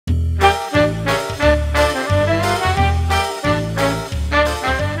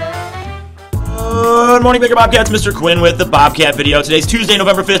Good morning, Baker Bobcats. Mr. Quinn with the Bobcat video. Today's Tuesday,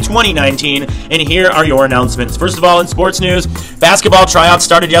 November 5th, 2019, and here are your announcements. First of all, in sports news, basketball tryouts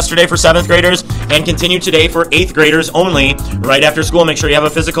started yesterday for 7th graders and continue today for 8th graders only. Right after school, make sure you have a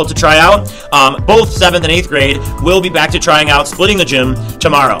physical to try out. Both 7th and 8th grade will be back to trying out, splitting the gym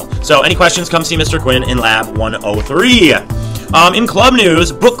tomorrow. So any questions, come see Mr. Quinn in Lab 103. In club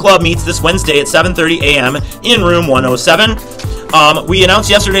news, book club meets this Wednesday at 7:30 a.m. in room 107. We announced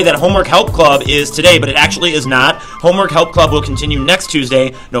yesterday that Homework Help Club is today, but it actually is not. Homework Help Club will continue next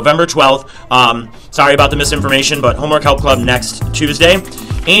Tuesday, November 12th. Sorry about the misinformation, but Homework Help Club next Tuesday.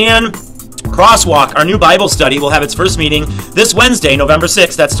 And Crosswalk, our new Bible study, will have its first meeting this Wednesday, November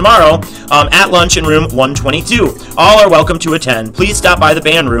 6th, that's tomorrow, at lunch in room 122. All are welcome to attend. Please stop by the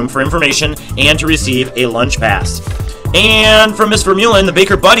band room for information and to receive a lunch pass. And from Miss Vermeulen, the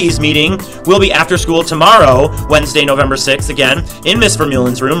Baker Buddies meeting will be after school tomorrow, Wednesday, November 6th, again, in Miss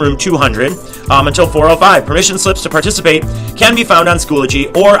Vermeulen's room, room 200, until 4:05. Permission slips to participate can be found on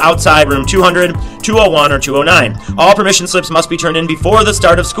Schoology or outside room 200, 201, or 209. All permission slips must be turned in before the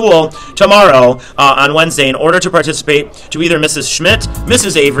start of school tomorrow on Wednesday in order to participate to either Mrs. Schmidt,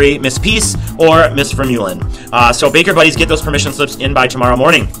 Mrs. Avery, Miss Peace, or Miss Vermeulen. So Baker Buddies, get those permission slips in by tomorrow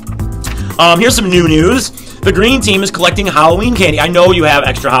morning. Here's some new news. The green team is collecting Halloween candy. I know you have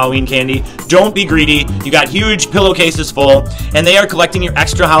extra Halloween candy. Don't be greedy. You got huge pillowcases full, and they are collecting your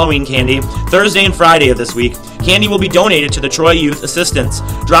extra Halloween candy Thursday and Friday of this week. Candy will be donated to the Troy Youth Assistance.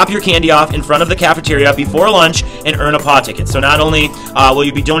 Drop your candy off in front of the cafeteria before lunch and earn a paw ticket. So not only will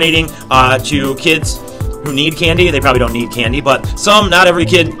you be donating to kids who need candy, they probably don't need candy, but not every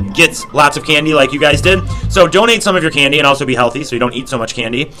kid gets lots of candy like you guys did. So donate some of your candy and also be healthy so you don't eat so much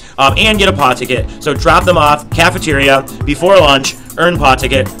candy, and get a paw ticket. So drop them off, cafeteria, before lunch, earn paw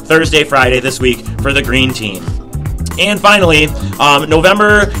ticket, Thursday, Friday this week for the green team. And finally,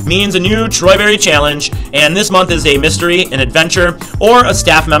 November means a new Troyberry challenge, and this month is a mystery, an adventure, or a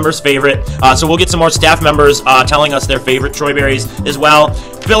staff member's favorite. So we'll get some more staff members telling us their favorite Troyberries as well.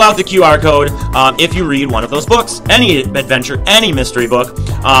 Fill out the QR code if you read one of those books, any adventure, any mystery book.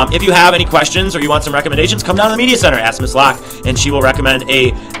 If you have any questions or you want some recommendations, come down to the Media Center, ask Miss Locke, and she will recommend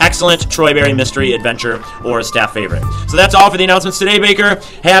a excellent Troyberry mystery, adventure, or a staff favorite. So that's all for the announcements today, Baker.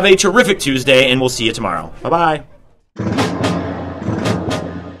 Have a terrific Tuesday, and we'll see you tomorrow. Bye-bye.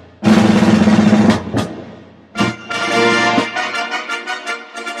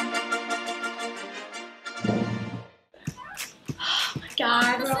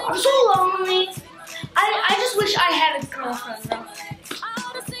 God, bro, I'm so lonely. I just wish I had a girlfriend,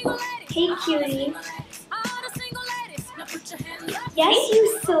 bro. Hey, cutie. Yes,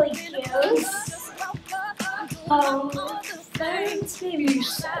 you silly goose. Thanks, maybe you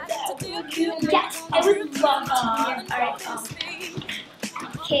said that. Yes, I would love to. Alright,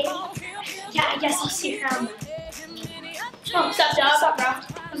 okay. Yeah, I guess I'll see you around. Oh, stop, bro.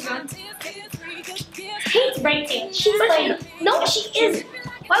 I'm gone. Hates breakdance. She's playing. No, she isn't.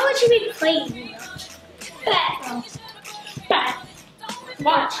 Why would she be playing? Bad. Bad.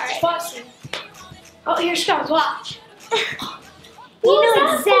 Watch. Alright. Watch. Oh, here she comes. Watch. You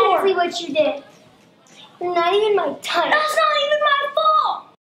know exactly what you did. Not even my type. That's not